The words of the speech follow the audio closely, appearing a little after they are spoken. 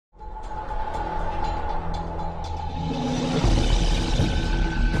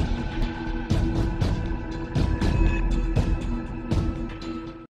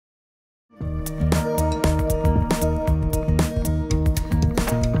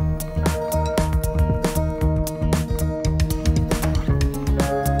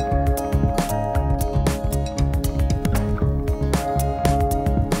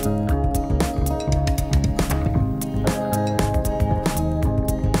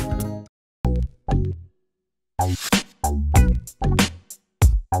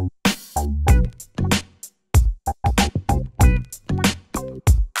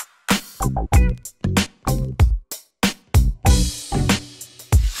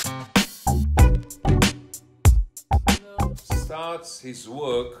starts his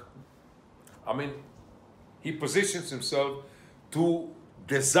work, I mean, he positions himself to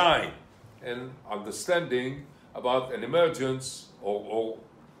design and understanding about an emergence or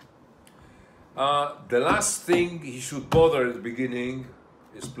the last thing he should bother at the beginning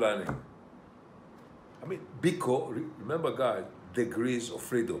is planning. I mean, because, remember guys, degrees of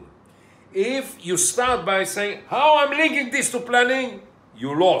freedom. If you start by saying, how I'm linking this to planning,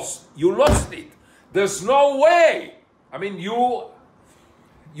 you lost it. There's no way. I mean, you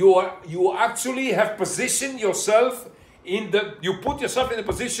actually have positioned yourself you put yourself in the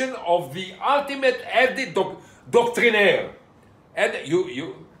position of the ultimate added doctrinaire. And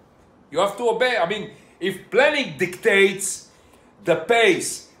you have to obey. I mean, if planning dictates the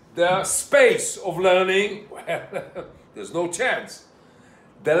pace, the space of learning, well, there's no chance.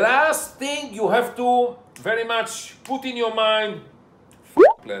 The last thing you have to very much put in your mind,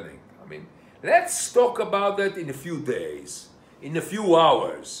 planning. I mean, let's talk about that in a few days, in a few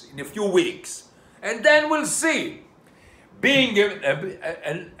hours, in a few weeks, and then we'll see. Being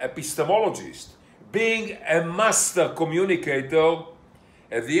an epistemologist, being a master communicator,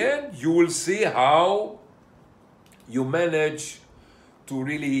 at the end you will see how you manage to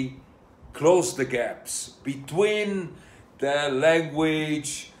really close the gaps between the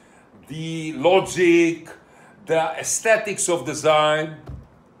language, the logic, the aesthetics of design,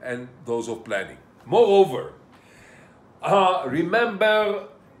 and those of planning. Moreover, remember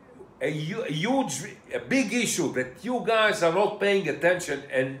a big issue that you guys are not paying attention,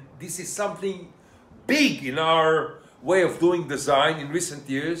 and this is something big in our way of doing design in recent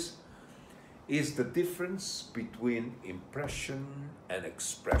years, is the difference between impression and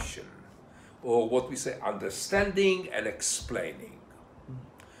expression, or what we say understanding and explaining.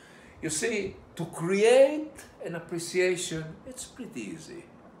 You see, to create an appreciation, it's pretty easy.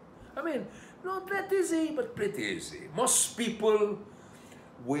 I mean, not that easy, but pretty easy. Most people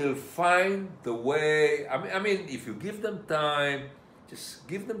will find the way. I mean, if you give them time, just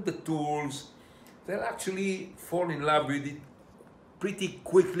give them the tools, they'll actually fall in love with it pretty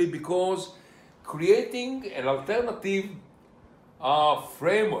quickly, because creating an alternative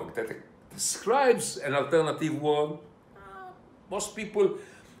framework that describes an alternative world, most people,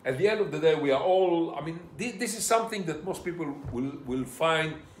 at the end of the day, we are all, I mean, this is something that most people will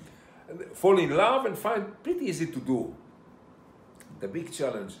find, fall in love and find pretty easy to do. The big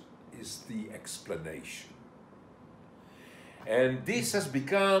challenge is the explanation. And this has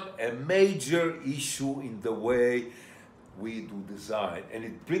become a major issue in the way we do design. And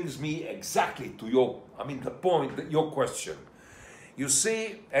it brings me exactly to the point, your question. You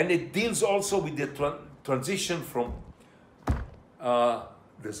see, and it deals also with the transition from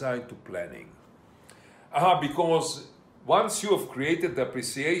design to planning. Because once you have created the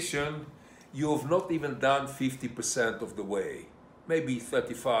appreciation, you have not even done 50% of the way, maybe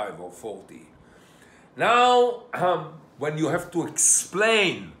 35 or 40. Now, when you have to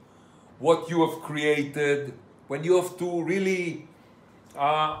explain what you have created, when you have to really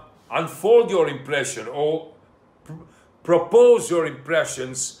unfold your impression or propose your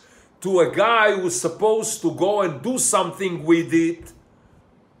impressions to a guy who's supposed to go and do something with it,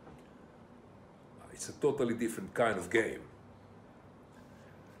 it's a totally different kind of game.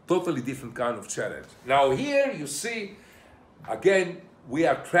 Totally different kind of challenge. Now here you see, again, we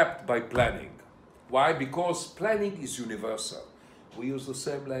are trapped by planning. Why? Because planning is universal. We use the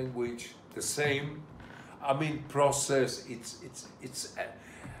same language, the same, process.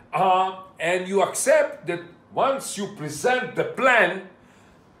 And you accept that once you present the plan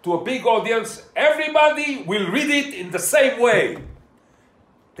to a big audience, everybody will read it in the same way.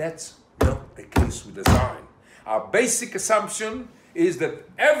 That's not the case with design. Our basic assumption is that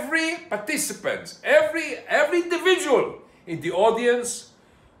every participant, every individual in the audience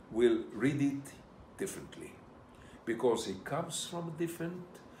will read it differently, because he comes from a different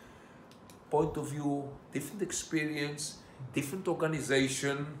point of view, different experience, different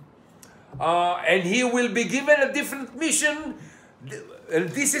organization, and he will be given a different mission. And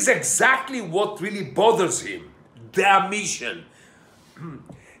this is exactly what really bothers him, their mission.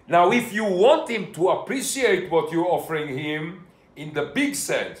 Now, if you want him to appreciate what you're offering him in the big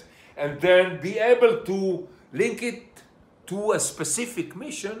sense, and then be able to link it to a specific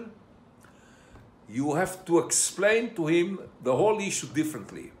mission, you have to explain to him the whole issue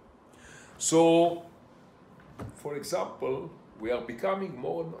differently. So, for example, we are becoming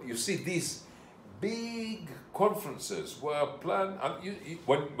more, you see these big conferences where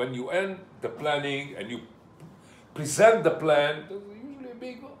when you end the planning and you present the plan, there's usually a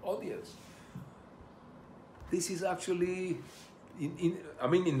big audience. This is actually,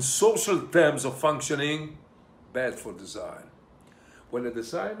 in social terms of functioning, bad for design. when a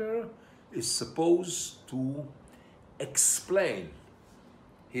designer is supposed to explain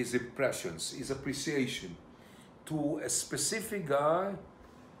his impressions, his appreciation to a specific guy,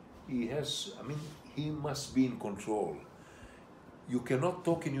 he has, I mean, he must be in control. You cannot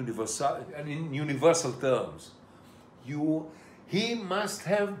talk in universal terms. He must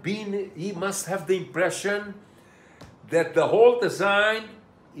have the impression that the whole design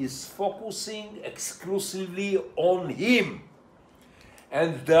is focusing exclusively on him.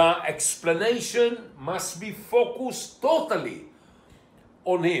 And the explanation must be focused totally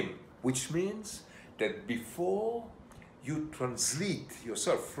on him, which means that before you translate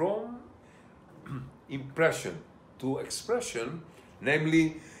yourself from impression to expression,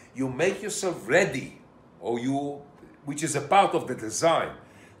 namely, you make yourself ready, which is a part of the design,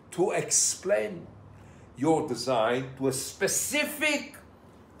 to explain your design to a specific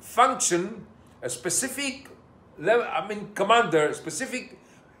function, a specific level, commander, a specific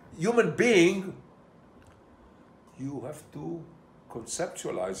human being. You have to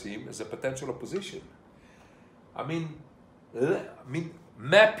conceptualize him as a potential opposition.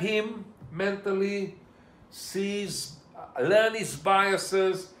 Map him mentally, learn his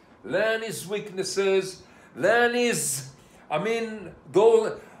biases, learn his weaknesses, learn his,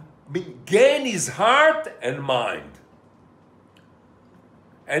 gain his heart and mind.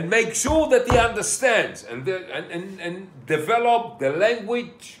 And make sure that he understands and develop the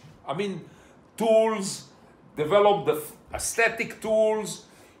language, tools, develop the aesthetic tools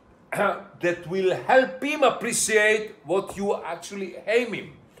that will help him appreciate what you actually aim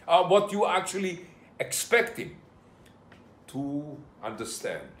him, what you actually expect him to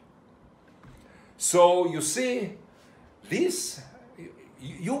understand. So you see,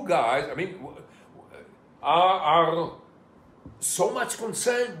 you guys, are so much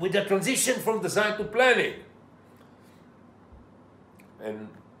concerned with the transition from design to planning. And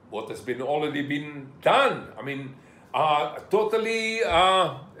what has already been done, totally,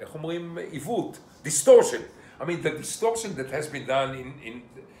 distortion. The distortion that has been done in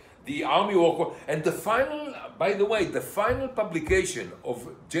the Army War. And the final, by the way, the final publication of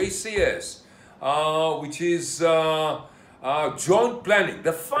JCS, which is Joint Planning,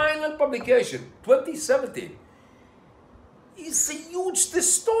 the final publication, 2017, is a huge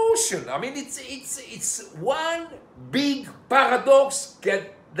distortion. It's one big paradox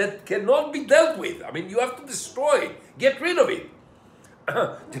that cannot be dealt with. You have to destroy it, get rid of it,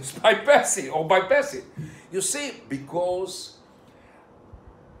 just bypass it. You see, because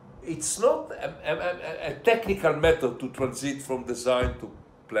it's not a technical method to transit from design to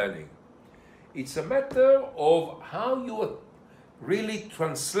planning. It's a matter of how you really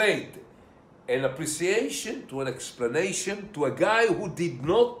translate an appreciation to an explanation to a guy who did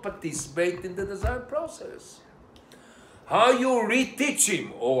not participate in the design process. How you reteach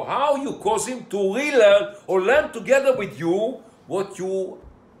him, or how you cause him to relearn or learn together with you what you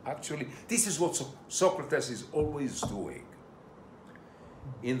actually... This is what Socrates is always doing.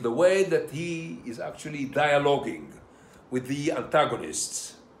 In the way that he is actually dialoguing with the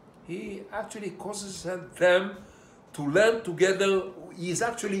antagonists. He actually causes them to learn together. He is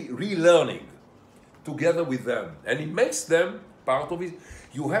actually relearning together with them. And it makes them part of it.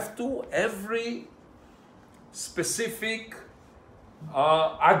 You have to, every specific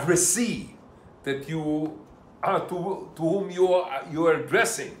addressee that you to whom you are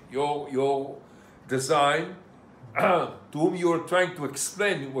addressing your design, to whom you are trying to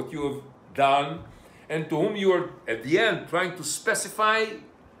explain what you have done, and to whom you are at the end trying to specify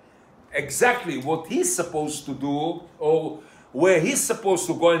exactly what he's supposed to do, or where he's supposed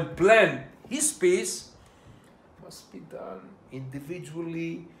to go and plan his piece, must be done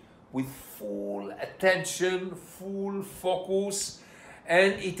individually with full attention, full focus,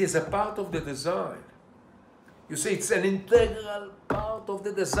 and it is a part of the design. You see, it's an integral part of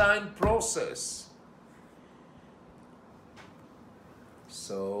the design process.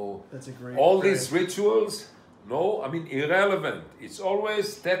 So, that's a great all these rituals, irrelevant. It's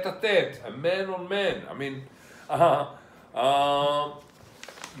always tete-a-tete, a man on man.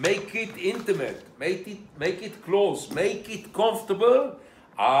 Make it intimate, make it close, make it comfortable,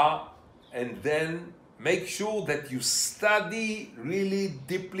 and then make sure that you study really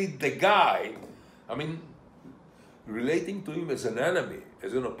deeply the guy. Relating to him as an enemy,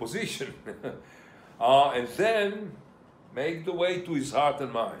 as an opposition, and then make the way to his heart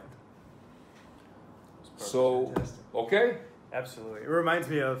and mind. So, fantastic. Okay? Absolutely. It reminds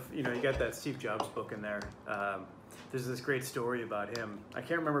me of, you got that Steve Jobs book in there. There's this great story about him. I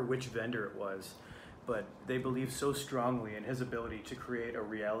can't remember which vendor it was, but they believed so strongly in his ability to create a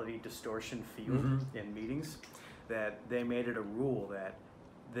reality distortion field in meetings that they made it a rule that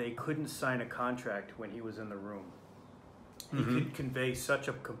they couldn't sign a contract when he was in the room. He could convey such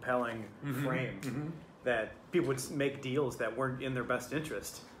a compelling frame that people would make deals that weren't in their best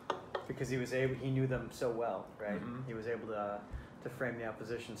interest because he knew them so well, right? He was able to frame the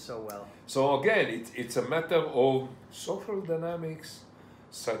opposition so well. So again, it's a matter of social dynamics,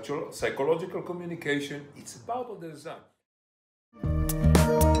 psychological communication. It's about the result.